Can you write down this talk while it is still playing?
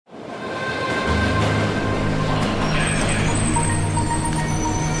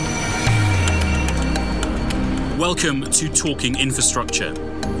Welcome to Talking Infrastructure,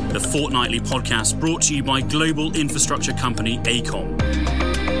 the fortnightly podcast brought to you by global infrastructure company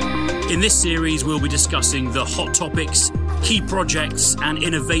AECOM. In this series, we'll be discussing the hot topics, key projects and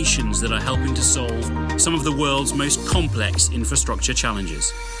innovations that are helping to solve some of the world's most complex infrastructure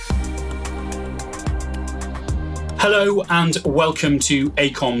challenges. Hello and welcome to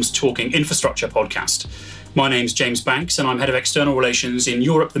AECOM's Talking Infrastructure podcast. My name's James Banks and I'm Head of External Relations in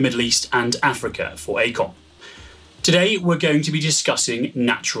Europe, the Middle East and Africa for AECOM. Today we're going to be discussing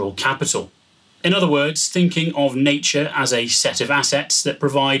natural capital. In other words, thinking of nature as a set of assets that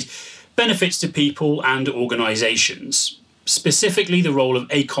provide benefits to people and organisations. Specifically the role of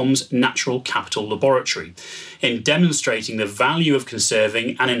AECOM's Natural Capital Laboratory in demonstrating the value of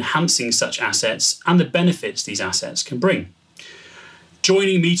conserving and enhancing such assets and the benefits these assets can bring.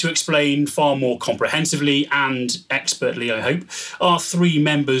 Joining me to explain far more comprehensively and expertly, I hope, are three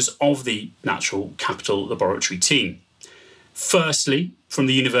members of the Natural Capital Laboratory team. Firstly, from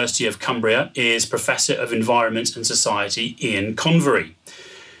the University of Cumbria is Professor of Environment and Society Ian Convery.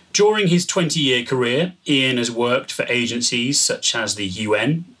 During his 20-year career, Ian has worked for agencies such as the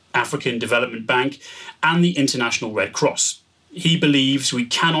UN, African Development Bank, and the International Red Cross. He believes we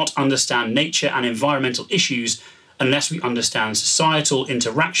cannot understand nature and environmental issues unless we understand societal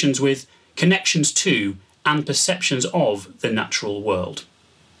interactions with, connections to, and perceptions of the natural world.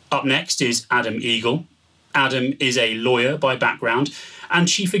 Up next is Adam Eagle. Adam is a lawyer by background and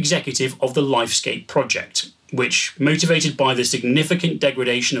Chief Executive of the LifeScape Project, which, motivated by the significant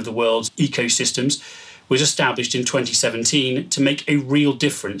degradation of the world's ecosystems, was established in 2017 to make a real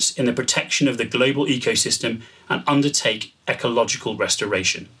difference in the protection of the global ecosystem and undertake ecological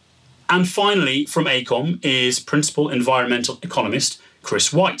restoration. And finally, from AECOM is Principal Environmental Economist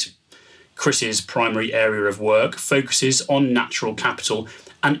Chris White. Chris's primary area of work focuses on natural capital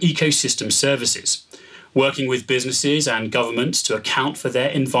and ecosystem services, working with businesses and governments to account for their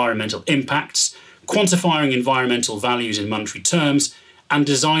environmental impacts, quantifying environmental values in monetary terms, and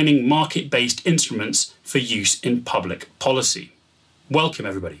designing market-based instruments for use in public policy. Welcome,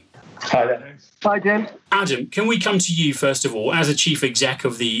 everybody. Hi there. Hi, Jim. Adam, can we come to you first of all as a chief exec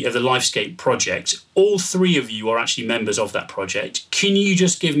of the LifeScape project? All three of you are actually members of that project. Can you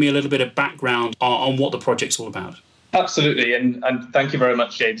just give me a little bit of background on what the project's all about? Absolutely, and thank you very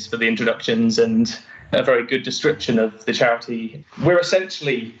much, James, for the introductions and a very good description of the charity. We're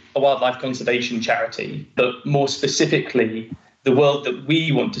essentially a wildlife conservation charity, but more specifically, the world that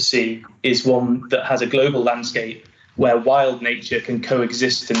we want to see is one that has a global landscape where wild nature can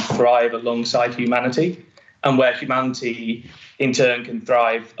coexist and thrive alongside humanity, and where humanity in turn can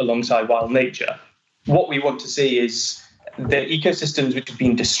thrive alongside wild nature. What we want to see is the ecosystems which have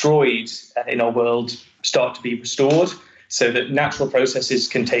been destroyed in our world start to be restored so that natural processes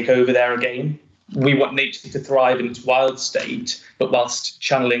can take over there again. We want nature to thrive in its wild state, but whilst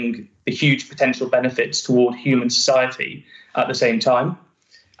channeling the huge potential benefits toward human society at the same time.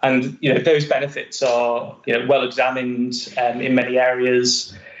 And those benefits are well examined in many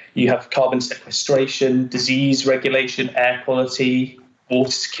areas. You have carbon sequestration, disease regulation, air quality, water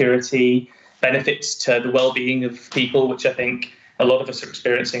security, benefits to the well-being of people, which I think a lot of us are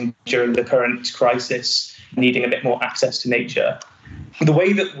experiencing during the current crisis, needing a bit more access to nature. The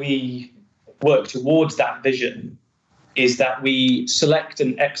way that we work towards that vision is that we select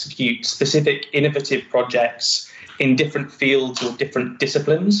and execute specific innovative projects in different fields or different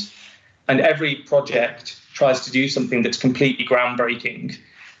disciplines. And every project tries to do something that's completely groundbreaking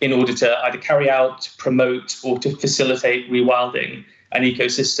in order to either carry out, promote, or to facilitate rewilding and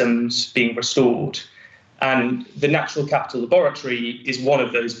ecosystems being restored. And the Natural Capital Laboratory is one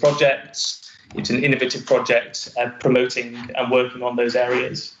of those projects. It's an innovative project promoting and working on those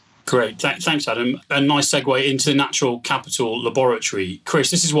areas. Great. Thanks, Adam. A nice segue into the Natural Capital Laboratory. Chris,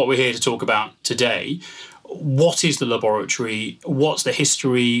 this is what we're here to talk about today. What is the laboratory? What's the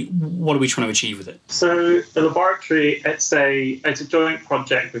history? What are we trying to achieve with it? So the laboratory, it's a joint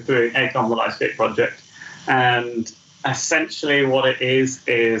project between AECOM and the LifeScape project. And essentially what it is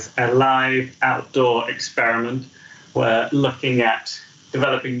a live outdoor experiment. We're looking at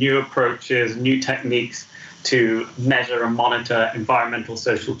developing new approaches, new techniques to measure and monitor environmental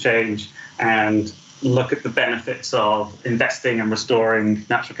social change and look at the benefits of investing and restoring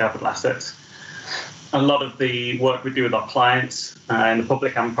natural capital assets. A lot of the work we do with our clients in the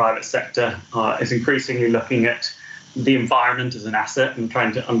public and private sector is increasingly looking at the environment as an asset and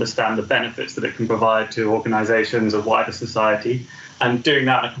trying to understand the benefits that it can provide to organizations or wider society. And doing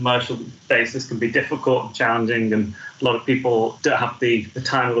that on a commercial basis can be difficult and challenging, and a lot of people don't have the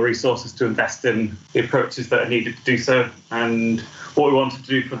time or the resources to invest in the approaches that are needed to do so. And what we wanted to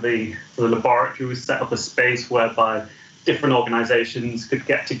do for the laboratory was set up a space whereby different organizations could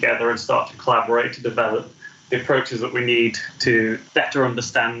get together and start to collaborate to develop the approaches that we need to better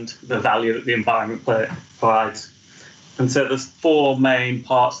understand the value that the environment provides. And so there's 4 main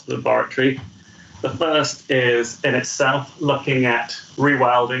parts of the laboratory. The first is in itself looking at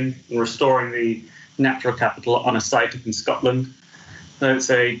rewilding and restoring the natural capital on a site up in Scotland. So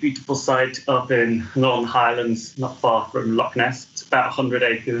it's a beautiful site up in Northern Highlands, not far from Loch Ness. It's about 100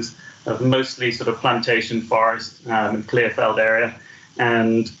 acres of mostly sort of plantation forest and clearfeld area.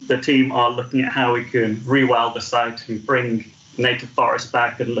 And the team are looking at how we can rewild the site and bring native forests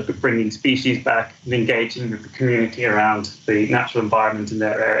back and look at bringing species back and engaging with the community around the natural environment in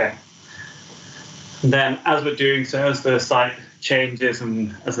their area. And then as we're doing so, as the site changes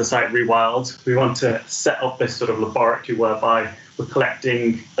and as the site rewilds, we want to set up this sort of laboratory whereby we're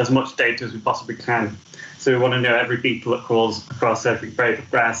collecting as much data as we possibly can. So we want to know every beetle that crawls across every blade of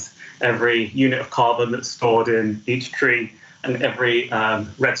grass, every unit of carbon that's stored in each tree, and every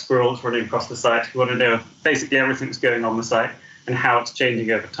red squirrel that's running across the site. We want to know basically everything that's going on the site and how it's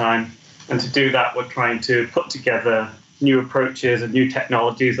changing over time. And to do that, we're trying to put together new approaches and new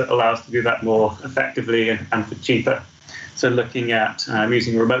technologies that allow us to do that more effectively and for cheaper. So looking at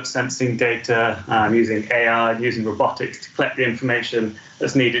using remote sensing data, using AI, using robotics to collect the information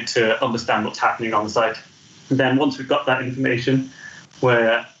that's needed to understand what's happening on the site. And then once we've got that information,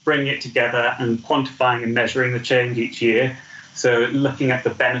 we're bringing it together and quantifying and measuring the change each year. So looking at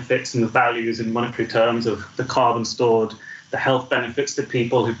the benefits and the values in monetary terms of the carbon stored, the health benefits to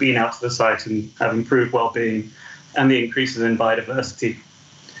people who've been out to the site and have improved well-being, and the increases in biodiversity.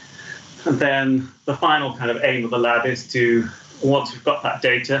 And then the final kind of aim of the lab is to, once we've got that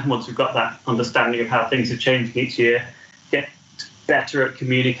data, once we've got that understanding of how things are changing each year, get better at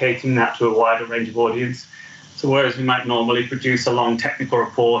communicating that to a wider range of audience. So whereas we might normally produce a long technical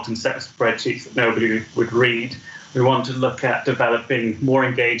report and set of spreadsheets that nobody would read, we want to look at developing more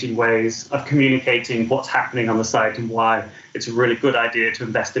engaging ways of communicating what's happening on the site and why it's a really good idea to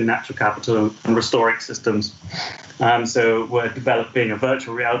invest in natural capital and restore ecosystems. So we're developing a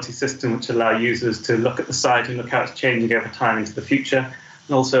virtual reality system which allows users to look at the site and look how it's changing over time into the future,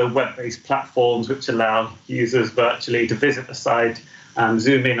 and also web-based platforms which allow users virtually to visit the site,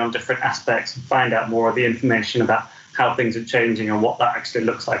 zoom in on different aspects and find out more of the information about how things are changing and what that actually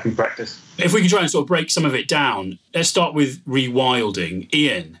looks like in practice. If we can try and sort of break some of it down, let's start with rewilding.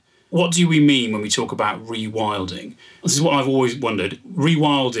 Ian, what do we mean when we talk about rewilding? This is what I've always wondered.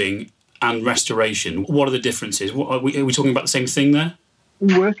 Rewilding and restoration, what are the differences? Are we talking about the same thing there?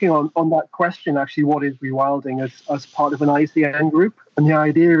 We're working on that question, actually, what is rewilding, as part of an ICN group. And the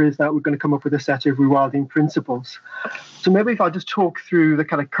idea is that we're going to come up with a set of rewilding principles. So maybe if I just talk through the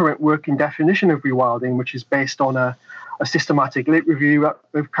kind of current working definition of rewilding, which is based on a systematic lit review that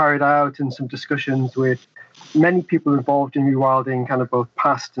we've carried out and some discussions with many people involved in rewilding, kind of both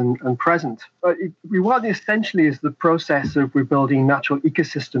past and present. Rewilding essentially is the process of rebuilding natural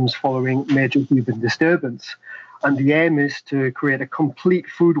ecosystems following major human disturbance. And the aim is to create a complete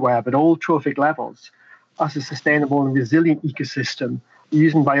food web at all trophic levels as a sustainable and resilient ecosystem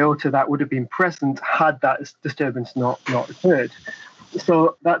using biota that would have been present had that disturbance not occurred.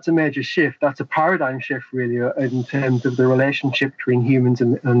 So that's a major shift. That's a paradigm shift, really, in terms of the relationship between humans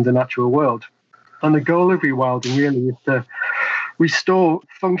and the natural world. And the goal of rewilding really is to restore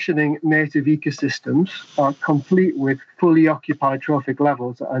functioning native ecosystems complete with fully occupied trophic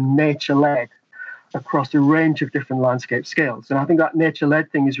levels and nature-led across a range of different landscape scales. And I think that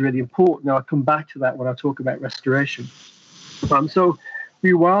nature-led thing is really important. Now, I'll come back to that when I talk about restoration. So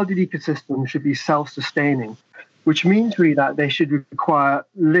rewilded ecosystems should be self-sustaining, which means really that they should require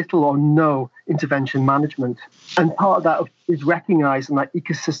little or no intervention management. And part of that is recognizing that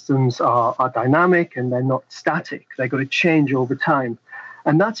ecosystems are dynamic and they're not static. They've got to change over time.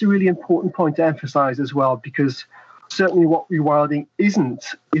 And that's a really important point to emphasize as well, because certainly what rewilding is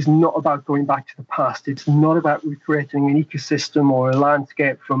not about going back to the past. It's not about recreating an ecosystem or a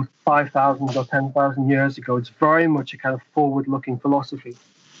landscape from 5,000 or 10,000 years ago. It's very much a kind of forward-looking philosophy.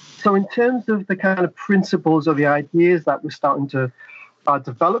 So in terms of the kind of principles or the ideas that we're starting to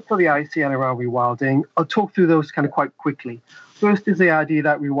develop for the ICN around rewilding, I'll talk through those kind of quite quickly. First is the idea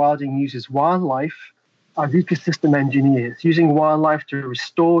that rewilding uses wildlife as ecosystem engineers, using wildlife to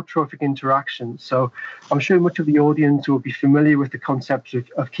restore trophic interactions. So I'm sure much of the audience will be familiar with the concept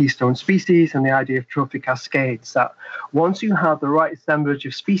of keystone species and the idea of trophic cascades, that once you have the right assemblage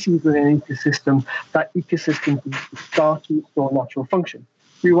of species within an ecosystem, that ecosystem can start to restore natural function.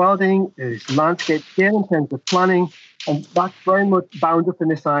 Rewilding is landscape scale in terms of planning, and that's very much bound up in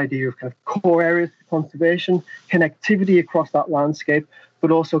this idea of kind of core areas for conservation, connectivity across that landscape,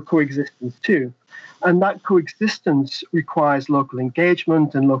 but also coexistence too. And that coexistence requires local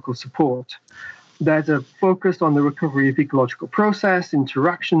engagement and local support. There's a focus on the recovery of ecological process,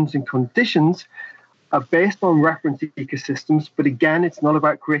 interactions, and conditions based on reference ecosystems. But again, it's not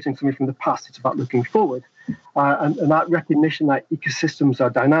about creating something from the past, it's about looking forward. And that recognition that ecosystems are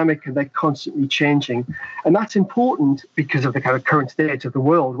dynamic and they're constantly changing. And that's important because of the kind of current state of the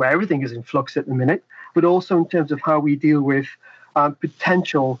world where everything is in flux at the minute, but also in terms of how we deal with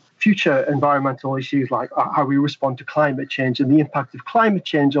potential future environmental issues like how we respond to climate change and the impact of climate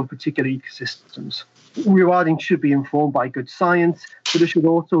change on particular ecosystems. Rewilding should be informed by good science, but it should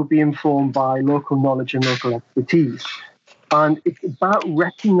also be informed by local knowledge and local expertise. And it's about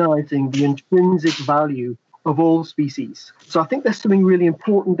recognizing the intrinsic value of all species. So I think there's something really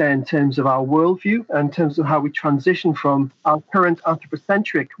important there in terms of our worldview and in terms of how we transition from our current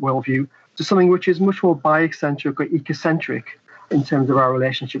anthropocentric worldview to something which is much more biocentric or ecocentric in terms of our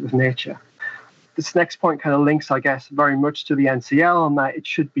relationship with nature. This next point kind of links, I guess, very much to the NCL, and that it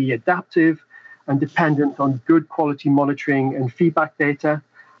should be adaptive and dependent on good quality monitoring and feedback data.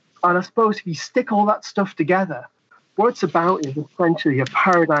 And I suppose if you stick all that stuff together, what it's about is essentially a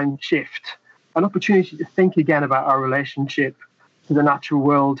paradigm shift, an opportunity to think again about our relationship to the natural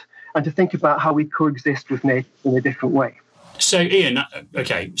world and to think about how we coexist with nature in a different way. So, Ian,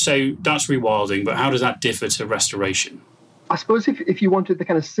 okay, so that's rewilding, but how does that differ to restoration? I suppose if you wanted the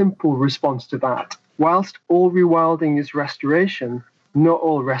kind of simple response to that, whilst all rewilding is restoration, not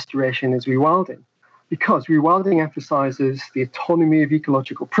all restoration is rewilding, because rewilding emphasizes the autonomy of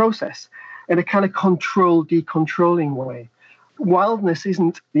ecological process in a kind of controlled, decontrolling way. Wildness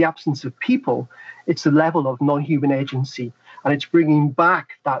isn't the absence of people, it's the level of non-human agency, and it's bringing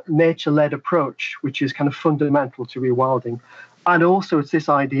back that nature-led approach, which is kind of fundamental to rewilding. And also it's this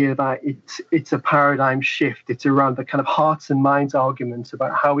idea that it's a paradigm shift. It's around the kind of hearts and minds arguments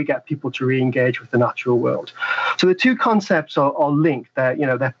about how we get people to re-engage with the natural world. So the two concepts are linked.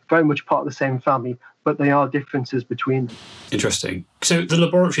 They're very much part of the same family, but they are differences between them. Interesting. So the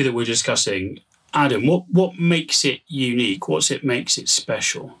laboratory that we're discussing, Adam, what makes it unique? Makes it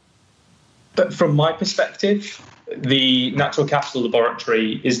special? But from my perspective, the Natural Capital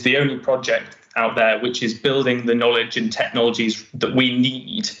Laboratory is the only project out there which is building the knowledge and technologies that we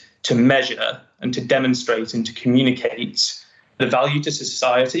need to measure and to demonstrate and to communicate the value to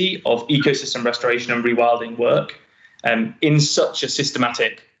society of ecosystem restoration and rewilding work in such a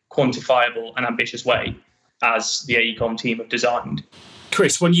systematic, quantifiable and ambitious way as the AECOM team have designed.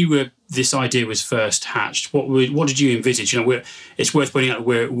 Chris, when this idea was first hatched, what did you envisage? It's worth pointing out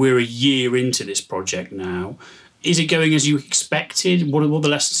we're a year into this project now. Is it going as you expected? What are the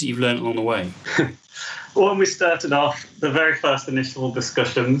lessons that you've learned along the way? When we started off, the very first initial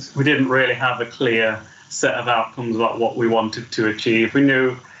discussions, we didn't really have a clear set of outcomes about what we wanted to achieve. We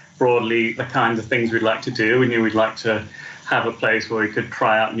knew broadly the kinds of things we'd like to do. We knew we'd like to have a place where we could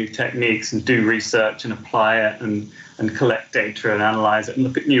try out new techniques and do research and apply it and collect data and analyse it and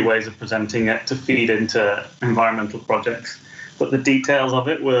look at new ways of presenting it to feed into environmental projects. But the details of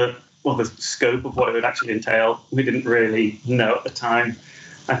it the scope of what it would actually entail, we didn't really know at the time.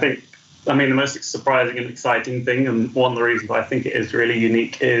 The most surprising and exciting thing, and one of the reasons why I think it is really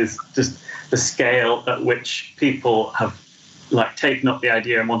unique, is just the scale at which people have taken up the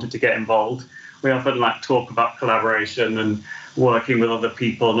idea and wanted to get involved. We often talk about collaboration and working with other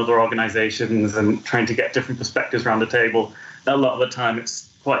people and other organizations and trying to get different perspectives around the table. A lot of the time it's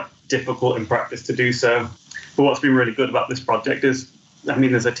quite difficult in practice to do so. But what's been really good about this project is,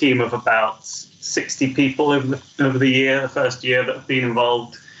 there's a team of about 60 people over the first year that have been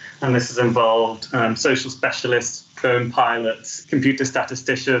involved. And this has involved social specialists, drone pilots, computer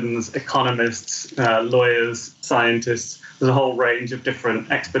statisticians, economists, lawyers, scientists. There's a whole range of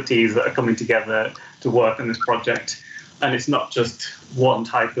different expertise that are coming together to work on this project. And it's not just one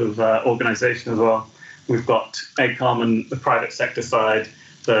type of organization as well. We've got AECOM and the private sector side.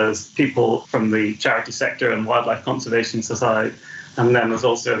 There's people from the charity sector and Wildlife Conservation Society. And then there's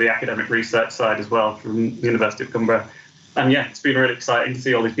also the academic research side as well from the University of Cumbria. And it's been really exciting to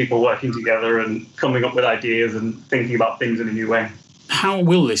see all these people working together and coming up with ideas and thinking about things in a new way. How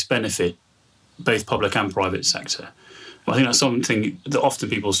will this benefit both public and private sector? I think that's something that often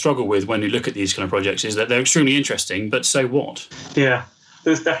people struggle with when you look at these kind of projects, is that they're extremely interesting, but so what? Yeah,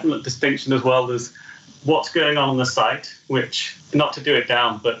 there's definite distinction as well. There's what's going on the site, which, not to do it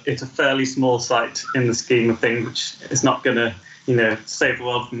down, but it's a fairly small site in the scheme of things, which is not going to, save the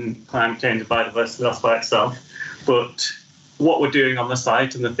world from climate change and biodiversity loss by itself. But what we're doing on the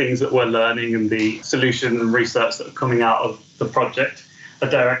site and the things that we're learning and the solution and research that are coming out of the project are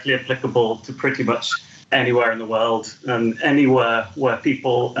directly applicable to pretty much anywhere in the world, and anywhere where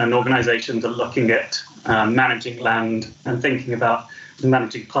people and organisations are looking at managing land and thinking about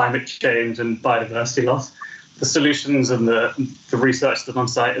managing climate change and biodiversity loss. The solutions and the research that's on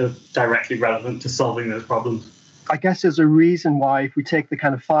site are directly relevant to solving those problems. I guess there's a reason why, if we take the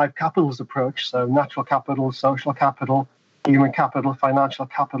kind of 5 capitals approach, so natural capital, social capital, human capital, financial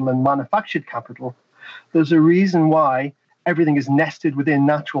capital, and manufactured capital, there's a reason why everything is nested within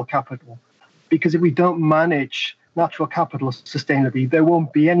natural capital. Because if we don't manage natural capital sustainably, there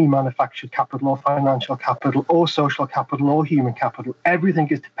won't be any manufactured capital or financial capital or social capital or human capital. Everything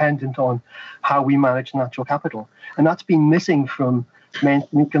is dependent on how we manage natural capital. And that's been missing from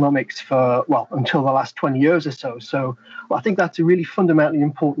mainstream economics for, until the last 20 years or so. So I think that's a really fundamentally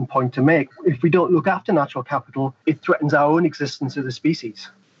important point to make. If we don't look after natural capital, it threatens our own existence as a species.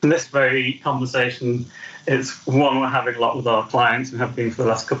 And this very conversation is one we're having a lot with our clients and have been for the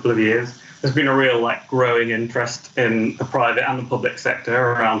last couple of years. There's been a real growing interest in the private and the public sector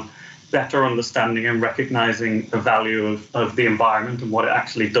around better understanding and recognising the value of the environment and what it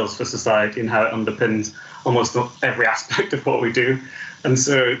actually does for society and how it underpins almost every aspect of what we do. And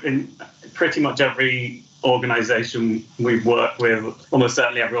so in pretty much every organisation we work with, almost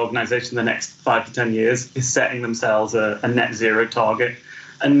certainly every organisation in the next 5 to 10 years is setting themselves a net zero target.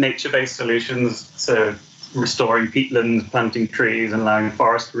 And nature-based solutions, so restoring peatlands, planting trees and allowing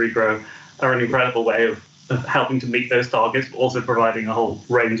forests to regrow, are an incredible way of helping to meet those targets, but also providing a whole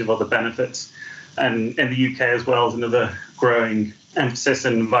range of other benefits. And in the UK as well, is another growing emphasis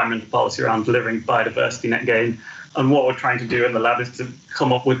in environmental policy around delivering biodiversity net gain. And what we're trying to do in the lab is to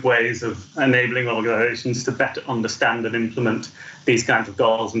come up with ways of enabling organisations to better understand and implement these kinds of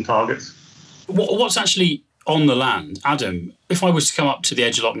goals and targets. What's actually on the land? Adam, if I was to come up to the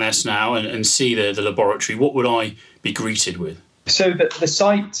edge of Loch Ness now and see the laboratory, what would I be greeted with? So the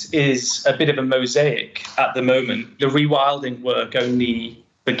site is a bit of a mosaic at the moment. The rewilding work only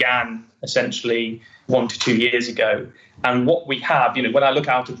began essentially 1 to 2 years ago. And what we have, when I look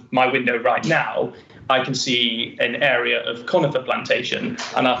out of my window right now, I can see an area of conifer plantation.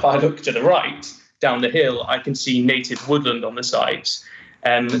 And if I look to the right, down the hill, I can see native woodland on the site.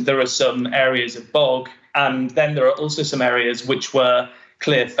 There are some areas of bog. And then there are also some areas which were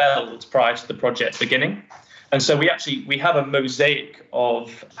clear felled prior to the project beginning. And so we have a mosaic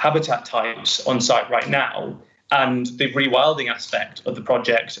of habitat types on site right now. And the rewilding aspect of the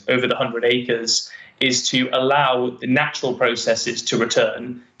project over the 100 acres is to allow the natural processes to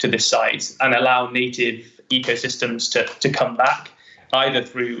return to this site and allow native ecosystems to come back, either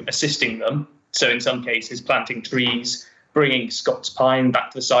through assisting them. So in some cases, planting trees, bringing Scots pine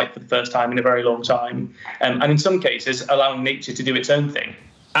back to the site for the first time in a very long time. And in some cases, allowing nature to do its own thing.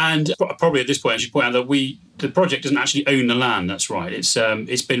 And probably at this point, I should point out that the project doesn't actually own the land. That's right.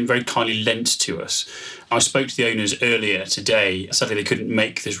 It's been very kindly lent to us. I spoke to the owners earlier today. Sadly, they couldn't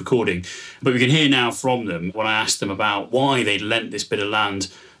make this recording, but we can hear now from them when I asked them about why they lent this bit of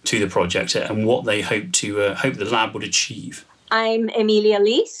land to the project and what they hope the lab would achieve. I'm Emilia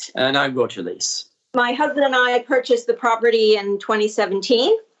Lees. And I'm Roger Lees. My husband and I purchased the property in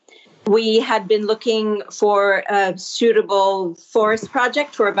 2017. We had been looking for a suitable forest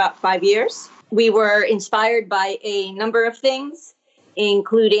project for about 5 years. We were inspired by a number of things,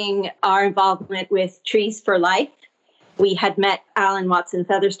 including our involvement with Trees for Life. We had met Alan Watson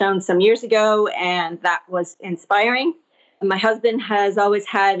Featherstone some years ago, and that was inspiring. My husband has always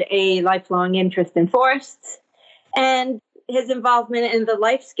had a lifelong interest in forests, and his involvement in the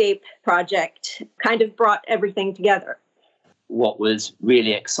Lifescape project kind of brought everything together. What was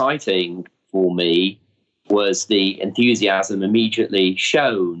really exciting for me was the enthusiasm immediately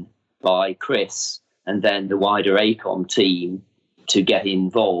shown by Chris and then the wider AECOM team to get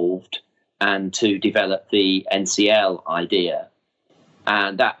involved and to develop the NCL idea.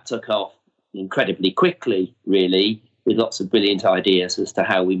 And that took off incredibly quickly, really, with lots of brilliant ideas as to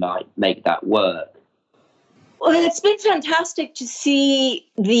how we might make that work. Well, it's been fantastic to see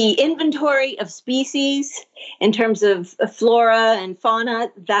the inventory of species in terms of flora and fauna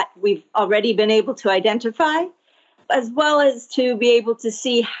that we've already been able to identify, as well as to be able to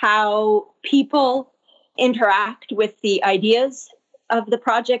see how people interact with the ideas of the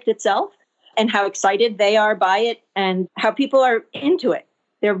project itself. and how excited they are by it and how people are into it.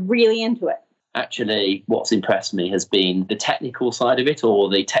 They're really into it. Actually, what's impressed me has been the technical side of it, or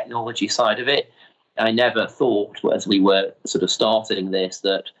the technology side of it. I never thought, as we were sort of starting this,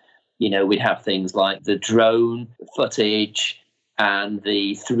 that, we'd have things like the drone footage and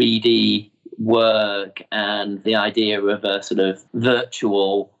the 3D work and the idea of a sort of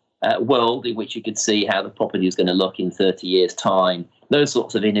virtual world in which you could see how the property is going to look in 30 years' time. Those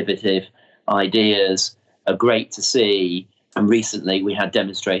sorts of innovative ideas are great to see. And recently we had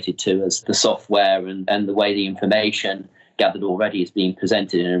demonstrated to us the software and the way the information gathered already is being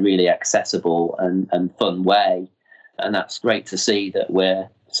presented in a really accessible and fun way. And that's great to see that we're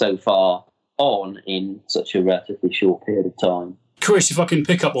so far on in such a relatively short period of time. Chris, if I can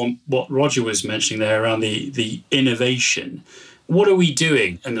pick up on what Roger was mentioning there around the innovation, what are we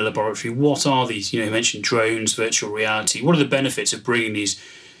doing in the laboratory? What are these, you mentioned drones, virtual reality. What are the benefits of bringing these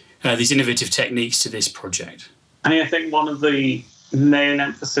innovative techniques to this project? I think one of the main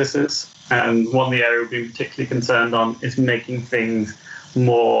emphases, and one of the areas we've been particularly concerned on, is making things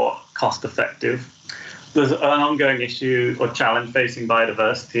more cost effective. There's an ongoing issue or challenge facing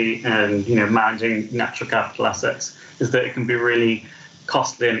biodiversity and managing natural capital assets is that it can be really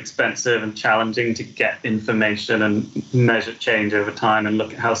costly and expensive and challenging to get information and measure change over time and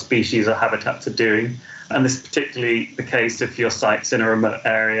look at how species or habitats are doing. And this is particularly the case if your site's in a remote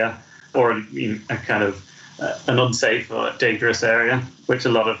area or a kind of an unsafe or dangerous area, which a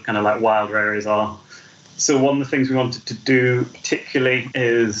lot of kind of like wilder areas are. So one of the things we wanted to do particularly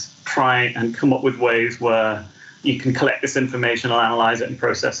is try and come up with ways where you can collect this information and analyze it and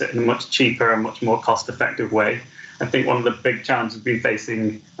process it in a much cheaper and much more cost-effective way. I think one of the big challenges we've been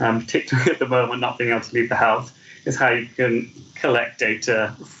facing, particularly at the moment, not being able to leave the house, is how you can collect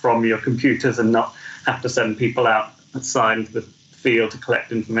data from your computers and not have to send people outside into the field to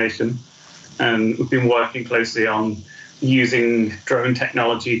collect information. And we've been working closely on using drone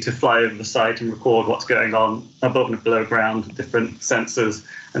technology to fly over the site and record what's going on above and below ground, different sensors,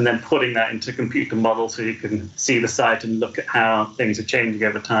 and then putting that into computer models so you can see the site and look at how things are changing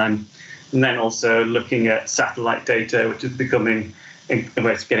over time. And then also looking at satellite data, which is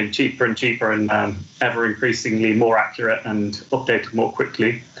it's getting cheaper and cheaper and ever increasingly more accurate and updated more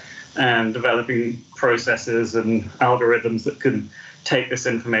quickly, and developing processes and algorithms that can take this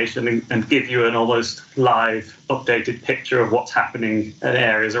information and give you an almost live, updated picture of what's happening in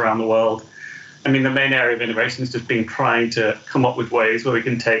areas around the world. I mean, the main area of innovation has just been trying to come up with ways where we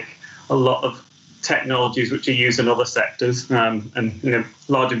can take a lot of technologies which are used in other sectors, and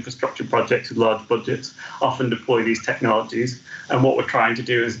large infrastructure projects with large budgets often deploy these technologies. And what we're trying to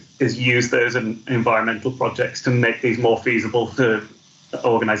do is use those in environmental projects to make these more feasible for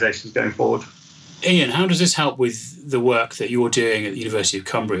organisations going forward. Ian, how does this help with the work that you're doing at the University of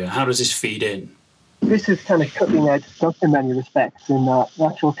Cumbria? How does this feed in? This is kind of cutting edge stuff in many respects, in that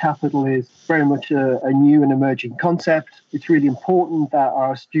natural capital is very much a new and emerging concept. It's really important that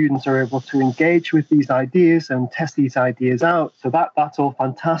our students are able to engage with these ideas and test these ideas out. So that's all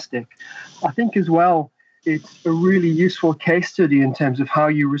fantastic. I think as well, it's a really useful case study in terms of how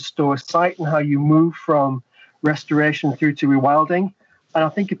you restore a site and how you move from restoration through to rewilding. And I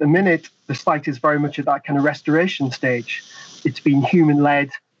think at the minute, the site is very much at that kind of restoration stage. It's been human-led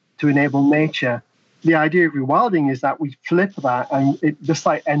to enable nature. The idea of rewilding is that we flip that and the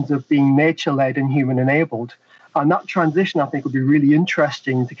site ends up being nature-led and human-enabled. And that transition, I think, would be really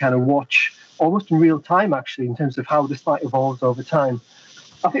interesting to kind of watch almost in real time, actually, in terms of how the site evolves over time.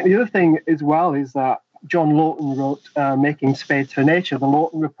 I think the other thing as well is that John Lawton wrote Making Spades for Nature, the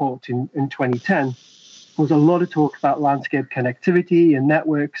Lawton Report in 2010. There was a lot of talk about landscape connectivity and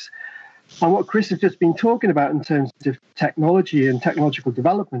networks. And what Chris has just been talking about in terms of technology and technological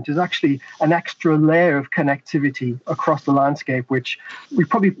development is actually an extra layer of connectivity across the landscape, which we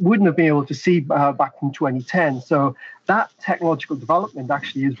probably wouldn't have been able to see back in 2010. So that technological development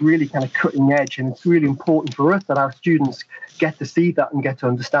actually is really kind of cutting edge, and it's really important for us that our students get to see that and get to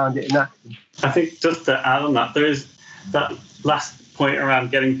understand it in action. I think just to add on that, there is that last point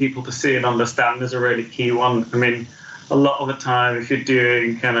around getting people to see and understand is a really key one. I mean, a lot of the time, if you're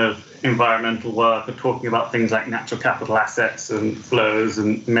doing kind of environmental work or talking about things like natural capital assets and flows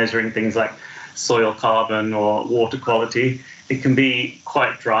and measuring things like soil carbon or water quality, it can be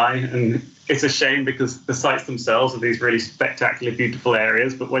quite dry. And it's a shame because the sites themselves are these really spectacular, beautiful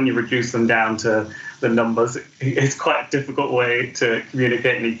areas. But when you reduce them down to the numbers, it's quite a difficult way to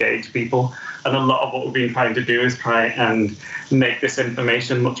communicate and engage people. And a lot of what we've been trying to do is try and make this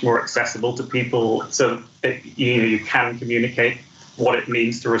information much more accessible to people so that you can communicate what it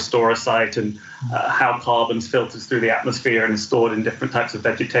means to restore a site and how carbon filters through the atmosphere and is stored in different types of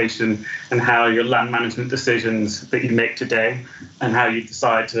vegetation, and how your land management decisions that you make today and how you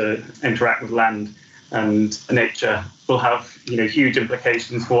decide to interact with land and nature will have huge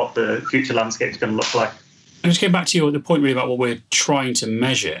implications for what the future landscape is going to look like. And just going back to the point really about what we're trying to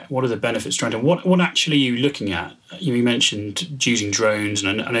measure, what are the benefits what actually are you looking at? You mentioned using drones,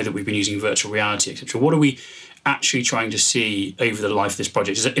 and I know that we've been using virtual reality, etc. What are we actually trying to see over the life of this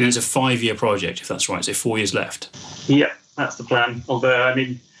project? It's a 5-year project, if that's right, so 4 years left. Yeah, that's the plan. Although,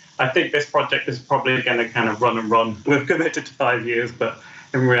 I think this project is probably going to kind of run and run. We've committed to 5 years, but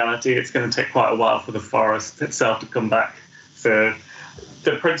in reality, it's going to take quite a while for the forest itself to come back. So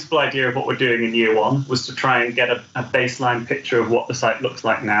the principal idea of what we're doing in year 1 was to try and get a baseline picture of what the site looks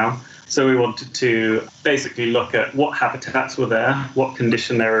like now. So we wanted to basically look at what habitats were there, what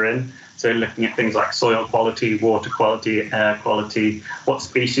condition they were in. So looking at things like soil quality, water quality, air quality, what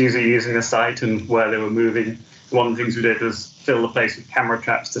species are using the site and where they were moving. One of the things we did was fill the place with camera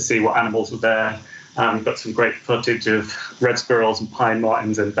traps to see what animals were there. We've got some great footage of red squirrels and pine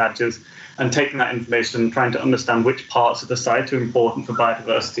martens and badgers, and taking that information and trying to understand which parts of the site are important for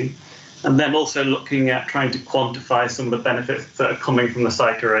biodiversity. And then also looking at trying to quantify some of the benefits that are coming from the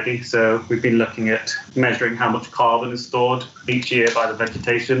site already. So we've been looking at measuring how much carbon is stored each year by the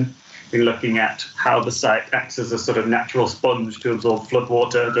vegetation. We've been looking at how the site acts as a sort of natural sponge to absorb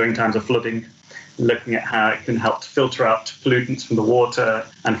floodwater during times of flooding. Looking at how it can help to filter out pollutants from the water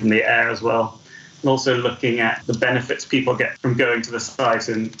and from the air as well. And also looking at the benefits people get from going to the site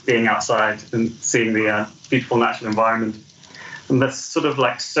and being outside and seeing the beautiful natural environment. And this sort of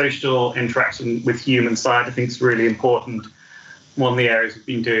like social interaction with human side, I think, is really important. One of the areas we've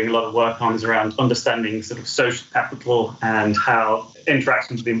been doing a lot of work on is around understanding sort of social capital and how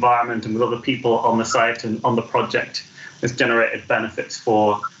interactions with the environment and with other people on the site and on the project has generated benefits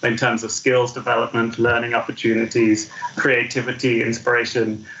in terms of skills development, learning opportunities, creativity,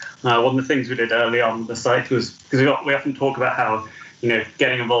 inspiration. One of the things we did early on the site was, because we often talk about how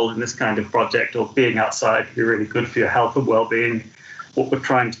getting involved in this kind of project or being outside can be really good for your health and well-being. What we're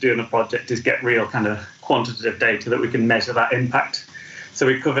trying to do in the project is get real kind of quantitative data that we can measure that impact. So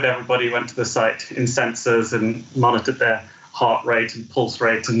we covered everybody, went to the site in sensors and monitored their heart rate and pulse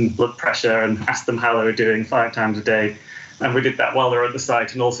rate and blood pressure and asked them how they were doing 5 times a day. And we did that while they were at the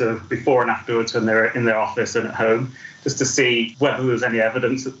site and also before and afterwards when they were in their office and at home, just to see whether there was any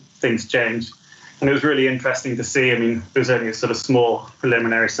evidence that things changed. And it was really interesting to see. There was only a sort of small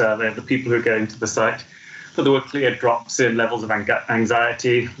preliminary survey of the people who were going to the site, but there were clear drops in levels of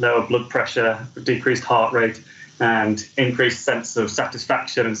anxiety, lower blood pressure, decreased heart rate, and increased sense of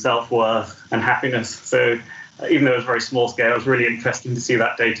satisfaction and self-worth and happiness. So even though it was very small scale, it was really interesting to see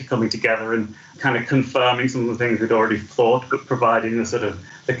that data coming together and kind of confirming some of the things we'd already thought, but providing the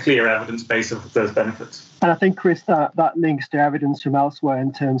clear evidence base of those benefits. And I think, Chris, that links to evidence from elsewhere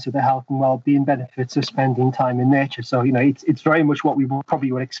in terms of the health and well-being benefits of spending time in nature. So, it's very much what we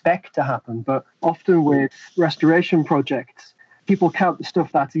probably would expect to happen. But often with restoration projects, people count the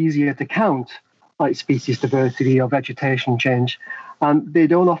stuff that's easier to count, like species diversity or vegetation change. And they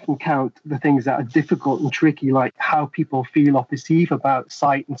don't often count the things that are difficult and tricky, like how people feel or perceive about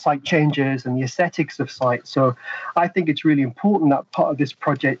site and site changes and the aesthetics of site. So I think it's really important that part of this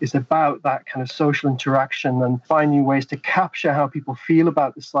project is about that kind of social interaction and finding ways to capture how people feel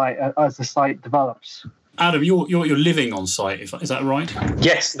about the site as the site develops. Adam, you're living on site, is that right?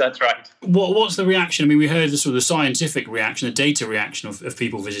 Yes, that's right. What's the reaction? We heard the sort of the scientific reaction, the data reaction of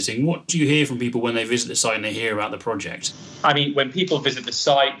people visiting. What do you hear from people when they visit the site and they hear about the project? When people visit the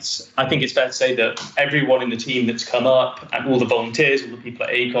sites, I think it's fair to say that everyone in the team that's come up and all the volunteers, all the people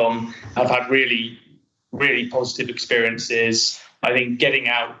at AECOM have had really, really positive experiences. I think getting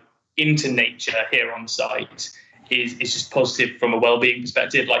out into nature here on site is just positive from a well-being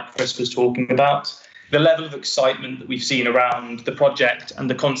perspective, like Chris was talking about. The level of excitement that we've seen around the project and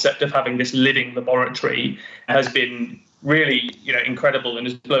the concept of having this living laboratory has been really, incredible and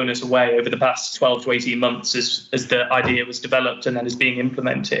has blown us away over the past 12 to 18 months as the idea was developed and then is being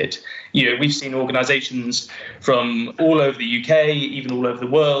implemented. We've seen organisations from all over the UK, even all over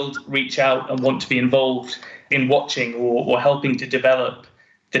the world, reach out and want to be involved in watching or helping to develop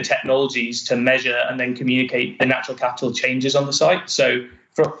the technologies to measure and then communicate the natural capital changes on the site. So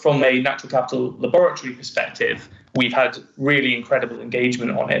from a natural capital laboratory perspective, we've had really incredible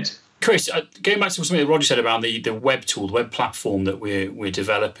engagement on it. Chris, going back to something that Roger said about the web tool, the web platform that we're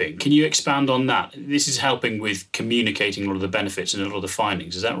developing, can you expand on that? This is helping with communicating a lot of the benefits and a lot of the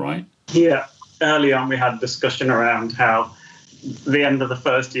findings, is that right? Yeah. Early on, we had a discussion around how the end of the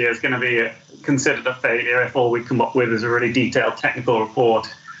first year is going to be considered a failure if all we come up with is a really detailed technical report,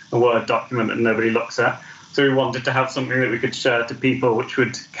 a Word document that nobody looks at. So we wanted to have something that we could share to people, which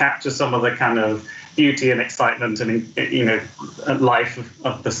would capture some of the kind of beauty and excitement and, you know, life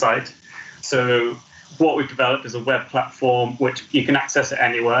of the site. So what we've developed is a web platform which you can access it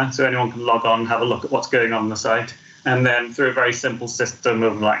anywhere. So anyone can log on, have a look at what's going on the site. And then through a very simple system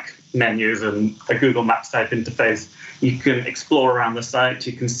of like menus and a Google Maps type interface, you can explore around the site.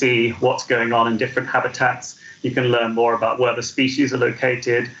 You can see what's going on in different habitats. You can learn more about where the species are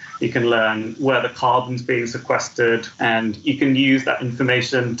located. You can learn where the carbon's being sequestered. And you can use that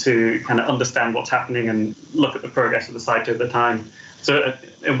information to kind of understand what's happening and look at the progress of the site over time. So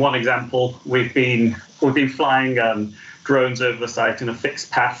in one example, we've been flying drones over the site in a fixed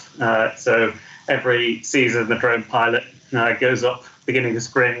path. So every season, the drone pilot goes up beginning of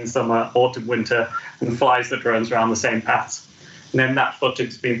spring, summer, autumn, winter, and flies the drones around the same paths. And then that footage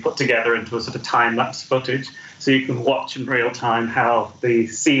has been put together into a sort of time-lapse footage. So you can watch in real time how the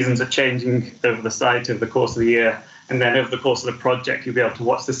seasons are changing over the site over the course of the year. And then over the course of the project, you'll be able to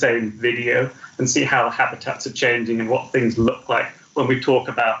watch the same video and see how the habitats are changing and what things look like when we talk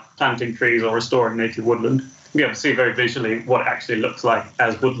about planting trees or restoring native woodland. You'll be able to see very visually what it actually looks like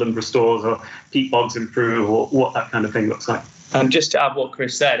as woodland restores or peat bogs improve or what that kind of thing looks like. Just to add what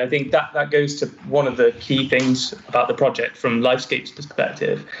Chris said, I think that goes to one of the key things about the project from Lifescape's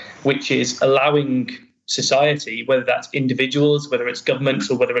perspective, which is allowing society, whether that's individuals, whether it's governments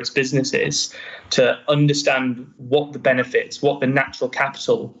or whether it's businesses, to understand what the benefits, what the natural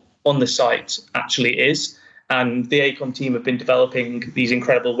capital on the site actually is. And the AECOM team have been developing these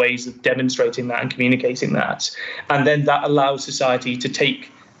incredible ways of demonstrating that and communicating that. And then that allows society to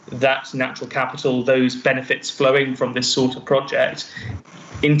take that natural capital, those benefits flowing from this sort of project,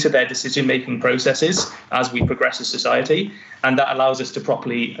 into their decision-making processes as we progress as society. And that allows us to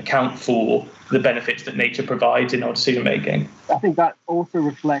properly account for the benefits that nature provides in our decision-making. I think that also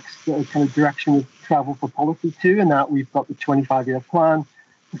reflects the kind of direction of travel for policy too, and that we've got the 25-year plan,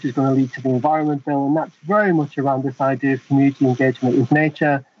 which is going to lead to the Environment Bill, and that's very much around this idea of community engagement with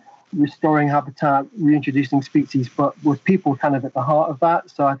nature, restoring habitat, reintroducing species, but with people kind of at the heart of that.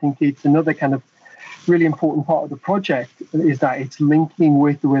 So I think it's another kind of really important part of the project is that it's linking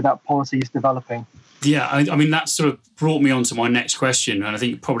with the way that policy is developing. Yeah, I mean, that sort of brought me on to my next question, and I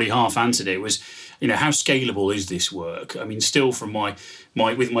think probably half answered it, was, you know, how scalable is this work? I mean, still from my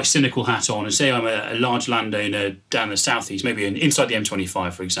with my cynical hat on, and say I'm a large landowner down the southeast, maybe inside the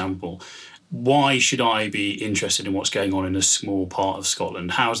M25, for example, why should I be interested in what's going on in a small part of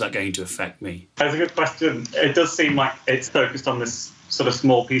Scotland? How is that going to affect me? That's a good question. It does seem like it's focused on this sort of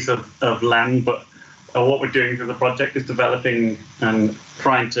small piece of land, but what we're doing through the project is developing and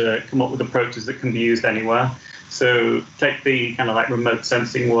trying to come up with approaches that can be used anywhere. So take the kind of like remote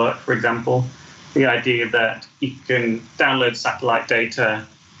sensing work, for example, the idea that you can download satellite data,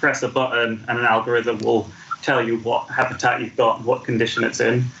 press a button, and an algorithm will tell you what habitat you've got and what condition it's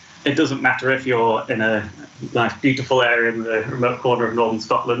in. It doesn't matter if you're in a nice, beautiful area in the remote corner of northern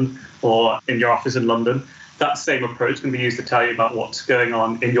Scotland or in your office in London. That same approach can be used to tell you about what's going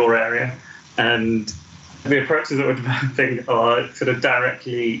on in your area. And the approaches that we're developing are sort of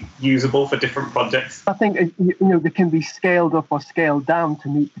directly usable for different projects. I think, you know, they can be scaled up or scaled down to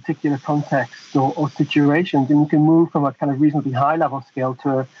meet particular contexts or situations. And you can move from a kind of reasonably high level scale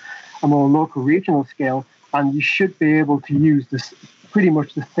to a more local regional scale. And you should be able to use this pretty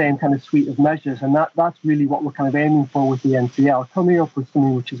much the same kind of suite of measures. And that's really what we're kind of aiming for with the NCL, coming up with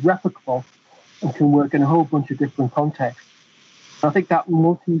something which is replicable and can work in a whole bunch of different contexts. I think that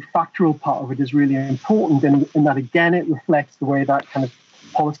multifactorial part of it is really important in that, again, it reflects the way that kind of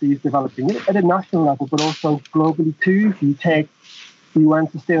policy is developing at a national level, but also globally too. If you take the UN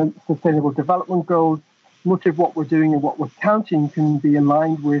Sustainable Development Goals, much of what we're doing and what we're counting can be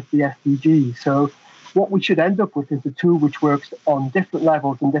aligned with the SDGs. So what we should end up with is a tool which works on different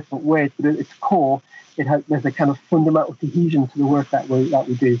levels in different ways, but at its core, there's a kind of fundamental cohesion to the work that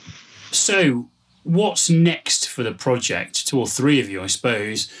we do. So what's next for the project, to all three of you, I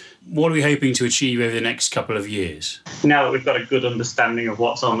suppose? What are we hoping to achieve over the next couple of years? Now that we've got a good understanding of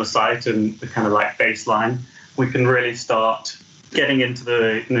what's on the site and the kind of like baseline, we can really start getting into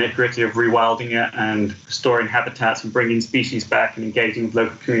the nitty-gritty of rewilding it and restoring habitats and bringing species back and engaging with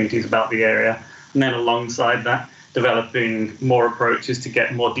local communities about the area. And then alongside that, developing more approaches to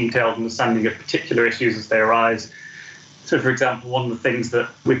get more detailed understanding of particular issues as they arise. So, for example, one of the things that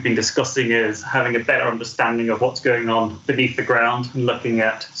we've been discussing is having a better understanding of what's going on beneath the ground and looking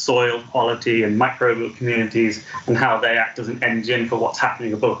at soil quality and microbial communities and how they act as an engine for what's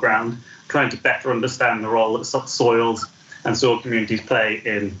happening above ground, trying to better understand the role that soils and soil communities play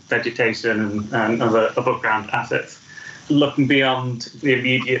in vegetation and other above ground assets. Looking beyond the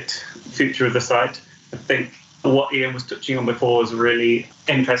immediate future of the site, I think what Ian was touching on before is a really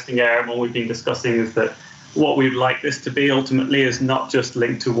interesting area, and what we've been discussing is that what we'd like this to be ultimately is not just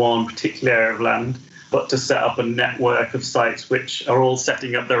linked to one particular area of land, but to set up a network of sites which are all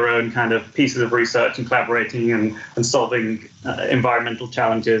setting up their own kind of pieces of research and collaborating and solving environmental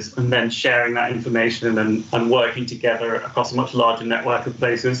challenges, and then sharing that information and working together across a much larger network of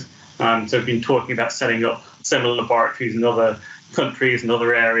places. So we've been talking about setting up similar laboratories in other countries and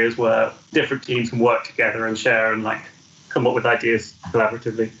other areas where different teams can work together and share and come up with ideas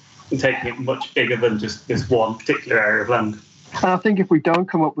collaboratively, and taking it much bigger than just this one particular area of land. And I think if we don't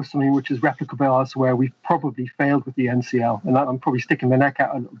come up with something which is replicable elsewhere, we've probably failed with the NCL. And I'm probably sticking my neck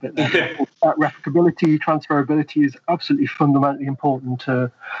out a little bit there. That replicability, transferability is absolutely fundamentally important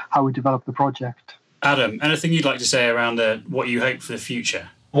to how we develop the project. Adam, anything you'd like to say around what you hope for the future?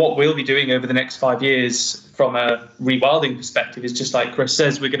 What we'll be doing over the next 5 years from a rewilding perspective is just like Chris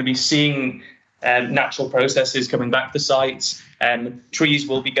says, we're going to be seeing natural processes coming back to sites. Trees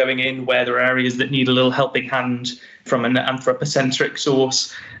will be going in where there are areas that need a little helping hand from an anthropocentric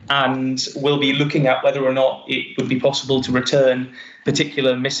source, and we'll be looking at whether or not it would be possible to return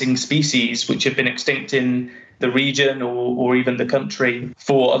particular missing species which have been extinct in the region or even the country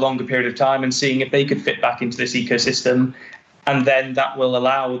for a longer period of time, and seeing if they could fit back into this ecosystem. And then that will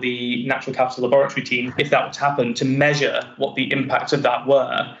allow the Natural Capital Laboratory team, if that were to happen, to measure what the impacts of that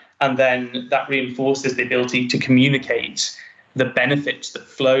were. And then that reinforces the ability to communicate the benefits that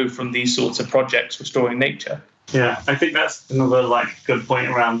flow from these sorts of projects restoring nature. Yeah, I think that's another good point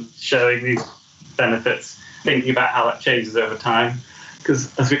around showing these benefits, thinking about how that changes over time.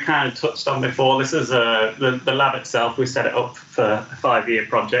 Because as we kind of touched on before, this is the lab itself. We set it up for a 5-year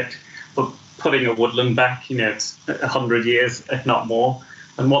project, but putting a woodland back, it's 100 years, if not more.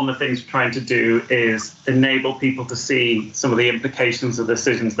 And one of the things we're trying to do is enable people to see some of the implications of the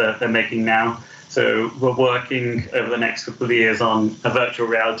decisions that they're making now. So we're working over the next couple of years on a virtual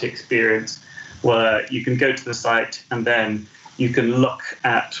reality experience where you can go to the site and then you can look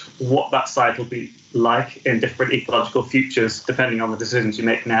at what that site will be like in different ecological futures, depending on the decisions you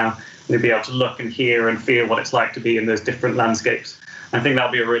make now. And you'll be able to look and hear and feel what it's like to be in those different landscapes. I think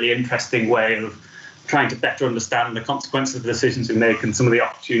that'll be a really interesting way of trying to better understand the consequences of the decisions we make and some of the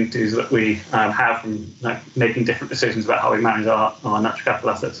opportunities that we have from making different decisions about how we manage our natural capital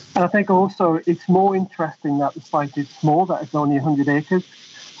assets. And I think also it's more interesting that the site is small, that it's only 100 acres.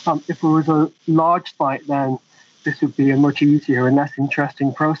 If it was a large site, then this would be a much easier and less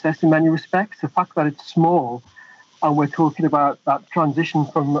interesting process in many respects. The fact that it's small and we're talking about that transition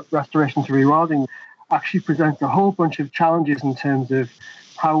from restoration to rewilding actually presents a whole bunch of challenges in terms of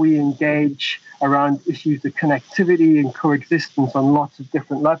how we engage around issues of connectivity and coexistence on lots of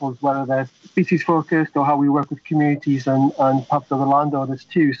different levels, whether they're species focused or how we work with communities and perhaps other landowners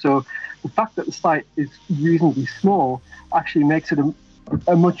too. So the fact that the site is reasonably small actually makes it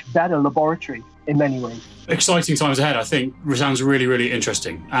a much better laboratory in many ways. Exciting times ahead, I think. Sounds really, really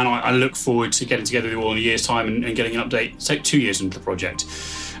interesting. And I look forward to getting together with you all in a year's time and getting an update, take 2 years into the project.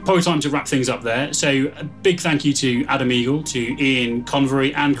 Probably time to wrap things up there. So a big thank you to Adam Eagle, to Ian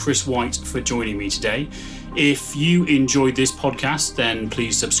Convery and Chris White for joining me today. If you enjoyed this podcast, then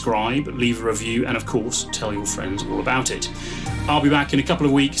please subscribe, leave a review, and of course, tell your friends all about it. I'll be back in a couple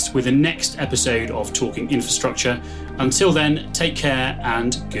of weeks with the next episode of Talking Infrastructure. Until then, take care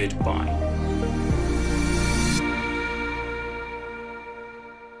and goodbye.